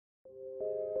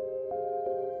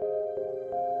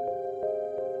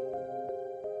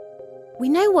We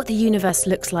know what the universe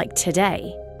looks like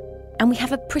today, and we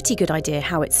have a pretty good idea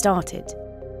how it started.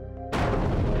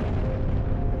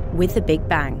 With the Big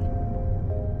Bang.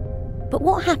 But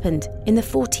what happened in the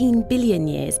 14 billion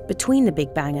years between the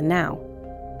Big Bang and now?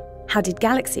 How did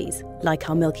galaxies, like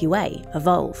our Milky Way,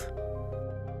 evolve?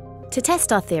 To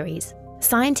test our theories,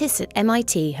 scientists at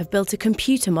MIT have built a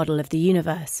computer model of the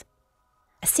universe.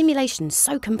 A simulation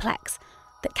so complex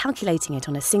that calculating it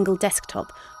on a single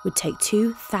desktop would take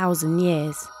 2,000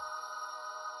 years.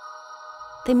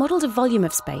 They modelled a volume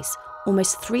of space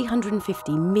almost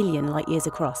 350 million light-years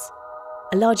across,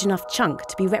 a large enough chunk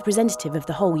to be representative of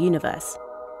the whole universe,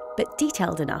 but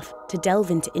detailed enough to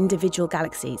delve into individual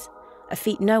galaxies, a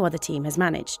feat no other team has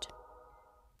managed.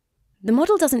 The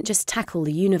model doesn't just tackle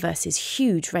the universe's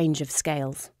huge range of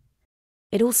scales.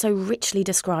 It also richly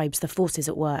describes the forces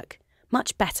at work,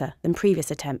 much better than previous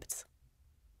attempts.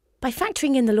 By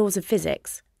factoring in the laws of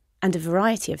physics and a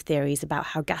variety of theories about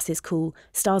how gases cool,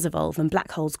 stars evolve and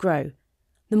black holes grow,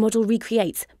 the model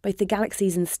recreates both the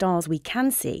galaxies and stars we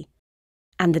can see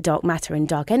and the dark matter and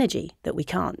dark energy that we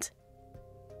can't.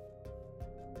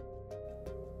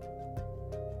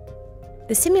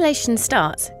 The simulation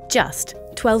starts just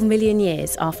 12 million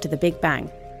years after the Big Bang,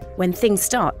 when things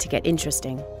start to get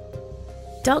interesting.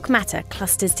 Dark matter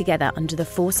clusters together under the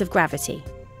force of gravity.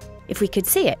 If we could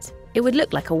see it, it would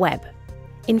look like a web.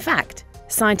 In fact,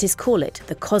 scientists call it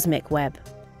the cosmic web.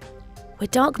 Where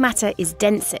dark matter is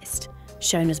densest,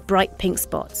 shown as bright pink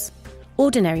spots,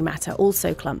 ordinary matter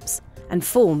also clumps and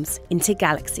forms into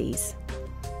galaxies.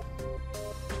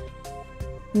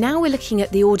 Now we're looking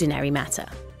at the ordinary matter.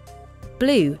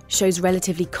 Blue shows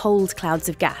relatively cold clouds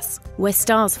of gas, where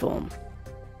stars form.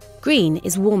 Green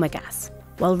is warmer gas,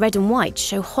 while red and white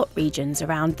show hot regions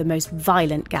around the most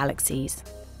violent galaxies.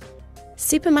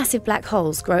 Supermassive black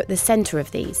holes grow at the centre of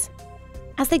these.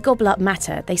 As they gobble up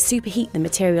matter, they superheat the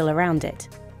material around it,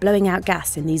 blowing out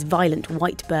gas in these violent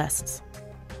white bursts.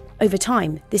 Over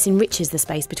time, this enriches the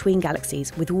space between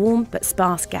galaxies with warm but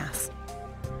sparse gas.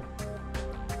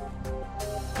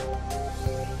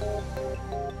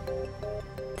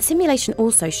 The simulation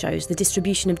also shows the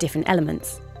distribution of different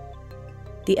elements.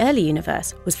 The early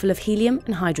universe was full of helium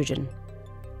and hydrogen.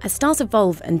 As stars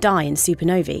evolve and die in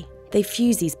supernovae, they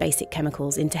fuse these basic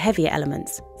chemicals into heavier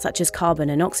elements, such as carbon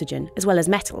and oxygen, as well as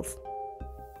metals.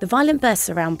 The violent bursts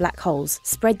around black holes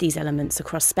spread these elements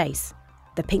across space,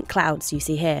 the pink clouds you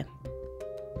see here.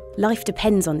 Life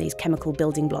depends on these chemical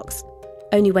building blocks.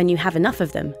 Only when you have enough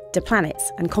of them do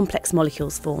planets and complex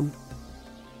molecules form.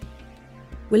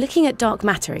 We're looking at dark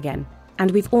matter again,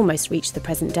 and we've almost reached the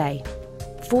present day.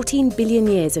 14 billion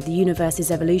years of the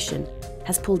universe's evolution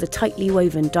has pulled a tightly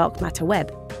woven dark matter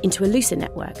web into a looser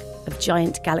network of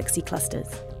giant galaxy clusters.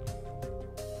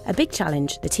 A big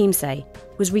challenge, the team say,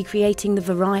 was recreating the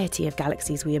variety of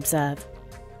galaxies we observe.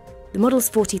 The model's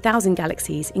 40,000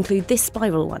 galaxies include this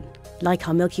spiral one, like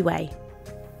our Milky Way.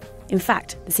 In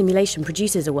fact, the simulation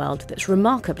produces a world that's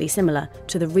remarkably similar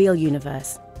to the real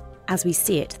universe, as we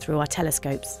see it through our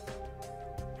telescopes.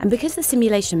 And because the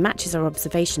simulation matches our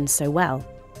observations so well,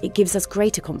 it gives us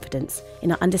greater confidence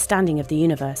in our understanding of the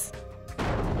universe.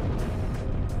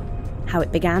 How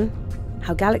it began,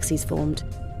 how galaxies formed,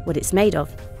 what it's made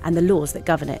of, and the laws that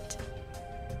govern it.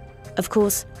 Of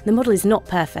course, the model is not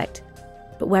perfect,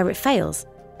 but where it fails,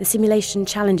 the simulation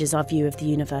challenges our view of the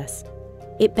universe.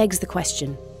 It begs the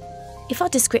question, if our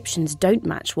descriptions don't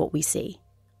match what we see,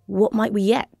 what might we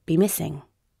yet be missing?